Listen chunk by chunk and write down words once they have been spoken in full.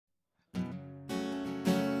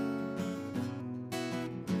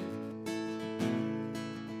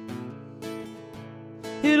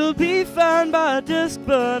It'll be fine by dusk,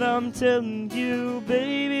 but I'm telling you,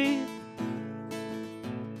 baby,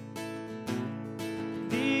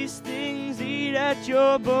 these things eat at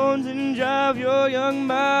your bones and drive your young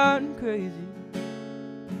mind crazy.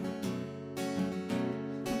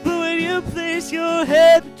 But when you place your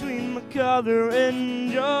head between my collar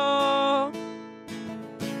and jaw,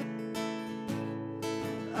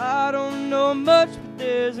 I don't know much, but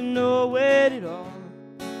there's no weight at all.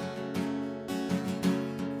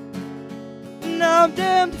 And I'm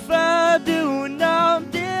damned if I do, and I'm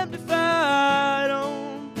damned if I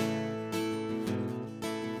don't.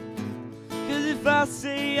 'Cause if I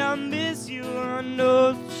say I miss you, I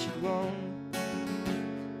know that you won't.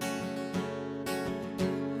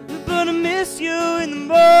 But I miss you in the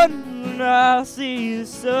morning when I see the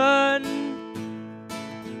sun.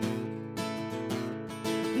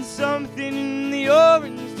 And something in the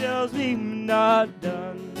orange tells me I'm not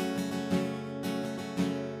done.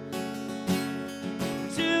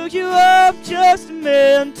 You up, just a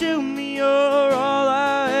man to me, you're all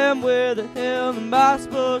I am. Where the hell am I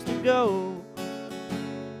supposed to go?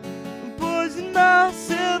 I'm poisoning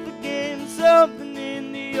myself again. Something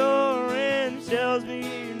in the orange tells me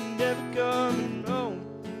you're never coming home.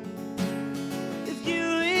 If you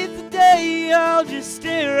leave today, I'll just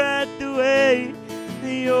stare at the way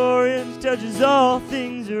the orange touches all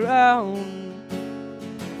things around.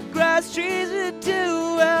 Grass, trees, and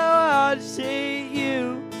too, how I just hate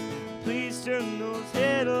you. Please turn those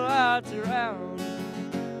headlights around.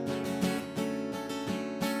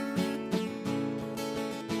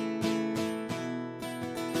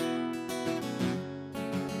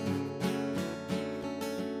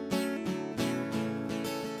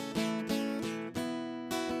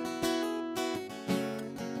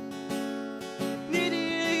 Did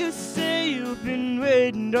you say you've been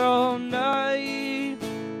waiting all night?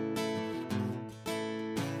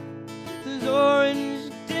 There's orange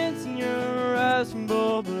in your eyes from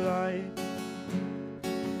bulb light.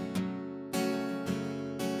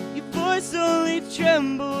 Your voice only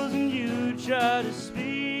trembles when you try to speak.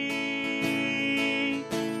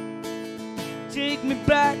 Take me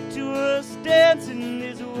back to us dancing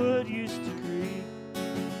this wood used to creak.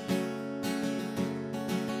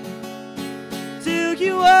 Took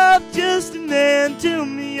you up, just a man to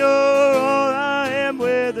me, you're all I am.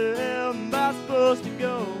 Where the hell am I supposed to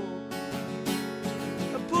go?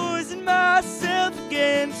 Myself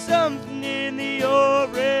again, something in the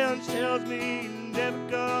orange tells me you're never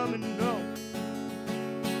coming home.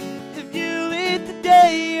 If you leave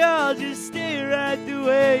today, I'll just stare at the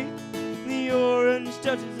way the orange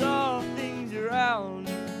touches all things around.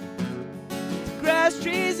 The grass,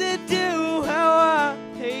 trees, that do, how I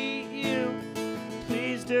hate you.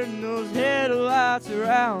 Please turn those headlights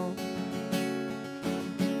around.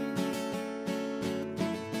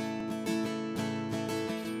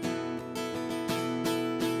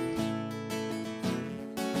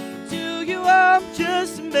 I'm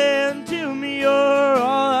just a man to me, you're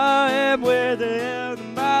all I am. Where the hell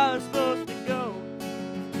am I supposed to go?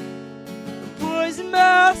 Poison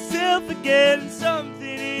myself again.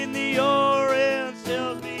 Something in the orange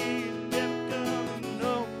tells me you're never coming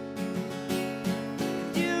home.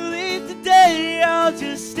 If you leave today, I'll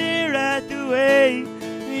just stare at the way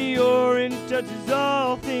the orange touches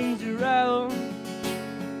all things around.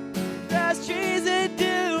 Grass, trees, that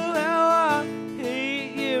do, how I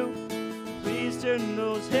hate you. Turn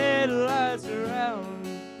those headlights around.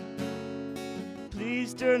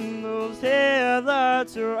 Please turn those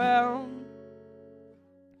headlights around.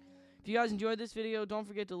 If you guys enjoyed this video, don't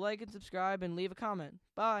forget to like and subscribe and leave a comment.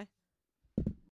 Bye.